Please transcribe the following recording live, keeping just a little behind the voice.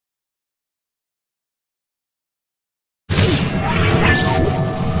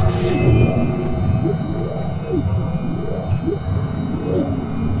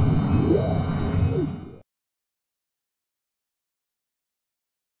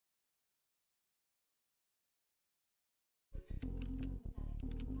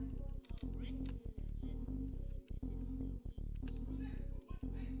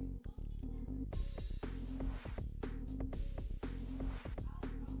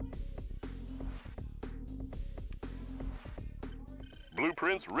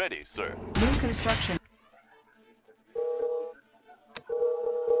Blueprints ready, sir. New construction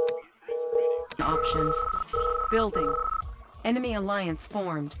options. Building. Enemy alliance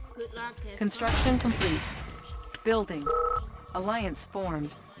formed. Good luck. Construction complete. Building. Alliance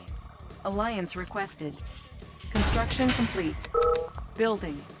formed. Alliance requested. Construction complete.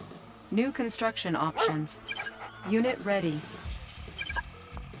 Building. New construction options. Unit ready.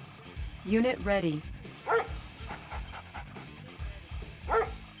 Unit ready.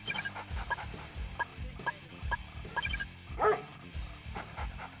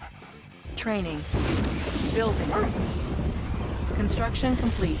 Training. Building. Construction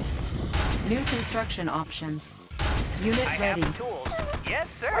complete. New construction options. Unit I ready. have the tools. Yes,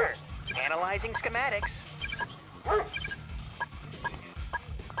 sir. Analyzing schematics.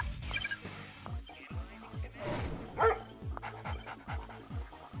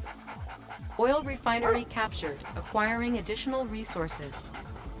 Oil refinery captured. Acquiring additional resources.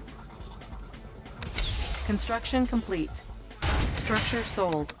 Construction complete. Structure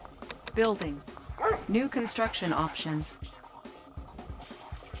sold. Building. New construction options.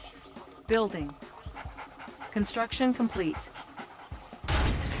 Building. Construction complete.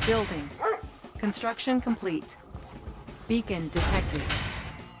 Building. Construction complete. Beacon detected.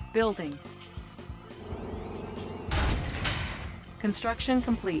 Building. Construction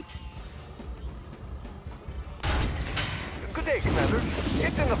complete. Good day, Commander.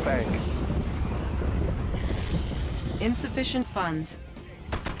 It's in the bank. Insufficient funds.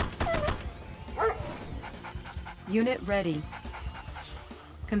 Unit ready.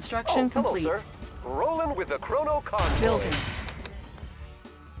 Construction complete. Hello, sir. Rolling with the Chrono Convoy. Building.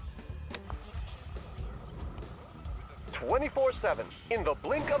 24/7. In the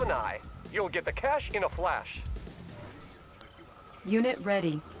blink of an eye. You'll get the cash in a flash. Unit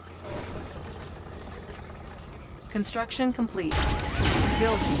ready. Construction complete.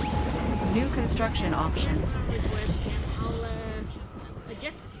 Building. New construction options. With webcam, I'll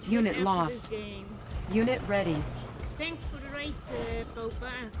adjust Unit after lost. this game. Unit ready. Thanks for the raid, Popa.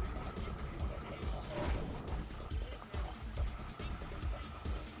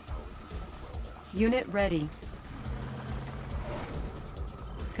 Unit ready.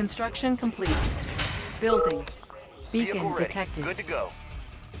 Construction complete. Building. Vehicle Beacon ready. detected. Good to go.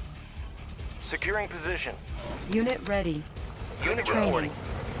 Securing position. Unit ready. Unit Training. reporting.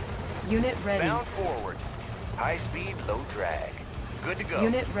 Unit ready. Bound forward. High speed, low drag. Good to go.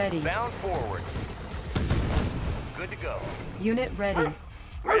 Unit ready. Bound forward. Good to go. Unit ready.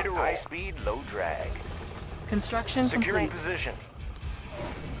 Ready to roll. High speed, low drag. Construction Securing complete. position.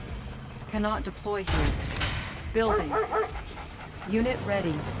 Cannot deploy here. Building. Unit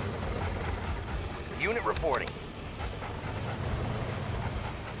ready. Unit reporting.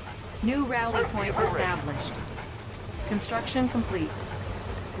 New rally point Vehicle ready. established. Construction complete.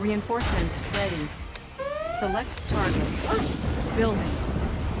 Reinforcements ready. Select target. Building.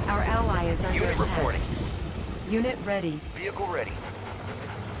 Our ally is under Unit attack. reporting. Unit ready. Vehicle ready.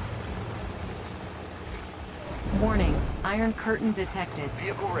 Warning. Iron curtain detected.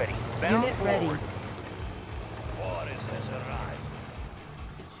 Vehicle ready. Bound Unit forward. ready. What is this arrive?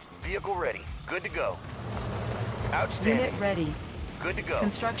 Vehicle ready. Good to go. Outstanding. Unit ready. Good to go.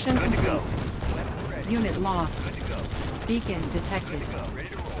 Construction Good to go. complete. Weapon ready. Unit lost. Good to go. Beacon detected. Good to go. Ready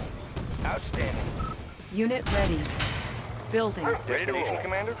to roll. Outstanding. Unit ready. Building. Ready to roll,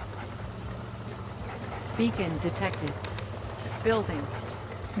 Commander. Beacon detected. Building.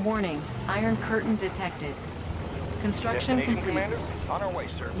 Warning. Iron curtain detected. Construction Destination, complete. Commander. On our way,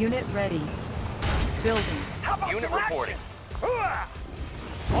 sir. Unit ready. Building. Unit reporting.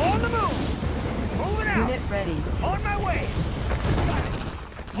 On the move. Moving out. Unit ready. On my way.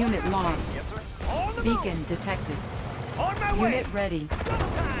 Unit lost. Yes, sir. On the move. Beacon detected. On my way. Unit ready. Double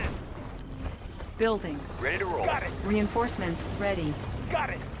time. Building. Ready to roll. Got it. Reinforcements ready.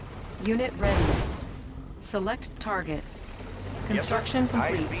 Got it. Unit ready. Select target. Construction yes, sir.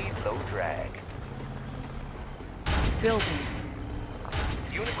 complete. High speed, low drag. Building.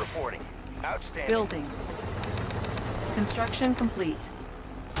 Unit reporting. Outstanding. Building. Construction complete.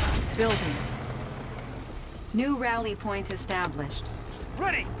 Building. New rally point established.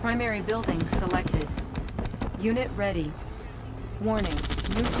 Ready. Primary building selected. Unit ready. Warning.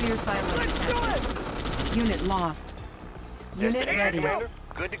 Nuclear silo Let's do detected. it. Unit lost. Unit Destination, ready. Commander.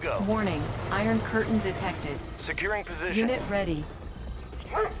 Good to go. Warning. Iron curtain detected. Securing position. Unit ready.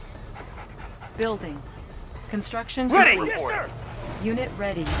 Building. Construction Ready. complete. Yes, sir. Unit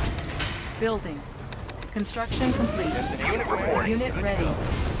ready. Building. Construction complete. Unit reporting. Unit Good to ready. go.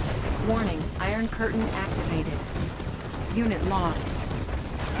 Warning. Iron curtain activated. Unit lost.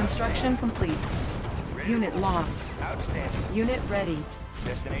 Construction complete. Unit lost. Outstanding. Unit ready.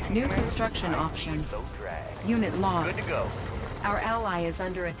 Destination New command. construction High options. speed, low drag. Unit lost. Good to go. Our ally is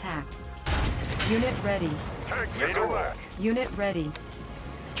under attack. Unit ready. Yes, sir. Unit ready.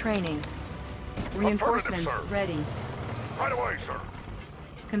 Training. Reinforcements sir. ready. Right away, sir.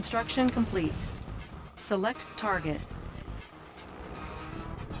 Construction complete. Select target.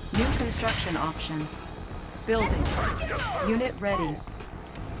 New construction options. Building. Unit ready.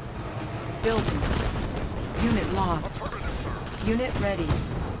 Building. Unit lost. Unit ready.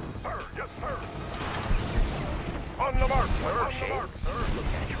 Sir, yes, sir. On the mark, sir. On the Shape. mark, sir. Look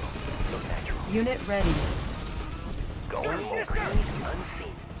natural. Look natural. Unit ready. Going low. Unseen.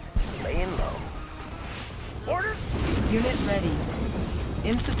 Laying low. Orders? Unit ready.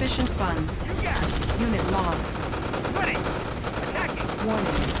 Insufficient funds. Unit lost. Ready. Attacking.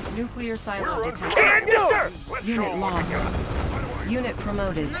 Warning. Nuclear silo We're detected. under- Yes, sir. Let's Unit show 'em what we lost. got. Right away. Unit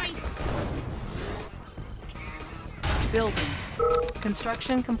promoted. Nice. Building.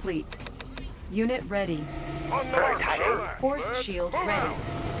 Construction complete. Unit ready. On the mark, Attack. sir. Force Let's shield move ready. out.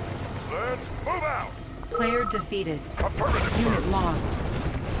 Let's move out. Player defeated. Affirmative, Unit sir. lost.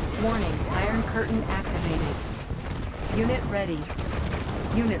 Warning. Iron curtain activated. Unit ready.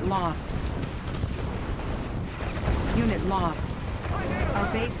 Unit lost. Unit lost. Our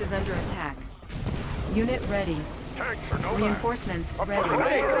base is under attack. Unit ready. Tanks are no match. Reinforcements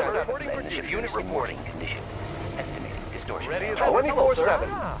ready. Reporting for Ship duty. unit reporting condition. Estimated distortion. Ready as Oh, 24/7.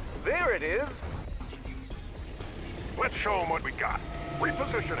 hello, There it is. Let's show them what we got.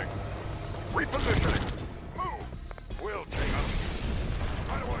 Repositioning. Repositioning. Move. We'll take them.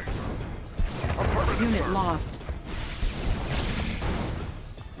 Right away, sir. Affirmative, Unit sir. lost.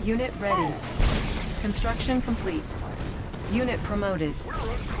 Unit ready. Construction complete. Unit promoted. We're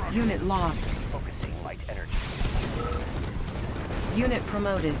uncrushable. Unit lost. Focusing light energy. Unit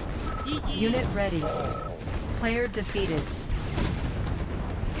promoted. GG. Unit ready. Player defeated.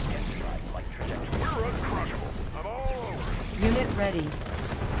 Intensify light trajectory. We're uncrushable. I'm all over it. Unit ready.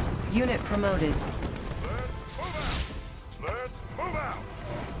 Unit promoted. Let's move out. Let's move out.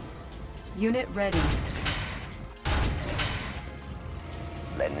 Unit ready.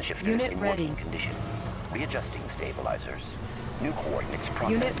 Lens shifters Unit in ready. working condition. Readjusting stabilizers. New coordinates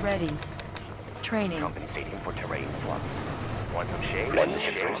processed. Unit ready. Training. Compensating for terrain flux. Want some shade? Lens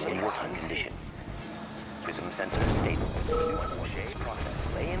shifters in working condition. Prism sensors stable. New coordinates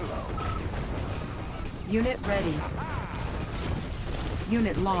processed. Laying low. Unit ready.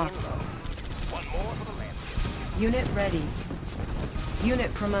 Unit lost. One more for the land. Unit ready.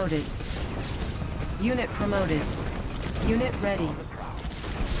 Unit promoted. Unit promoted. Unit ready.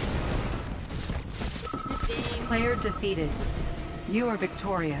 Good game. Player defeated. You are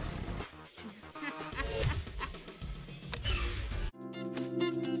victorious.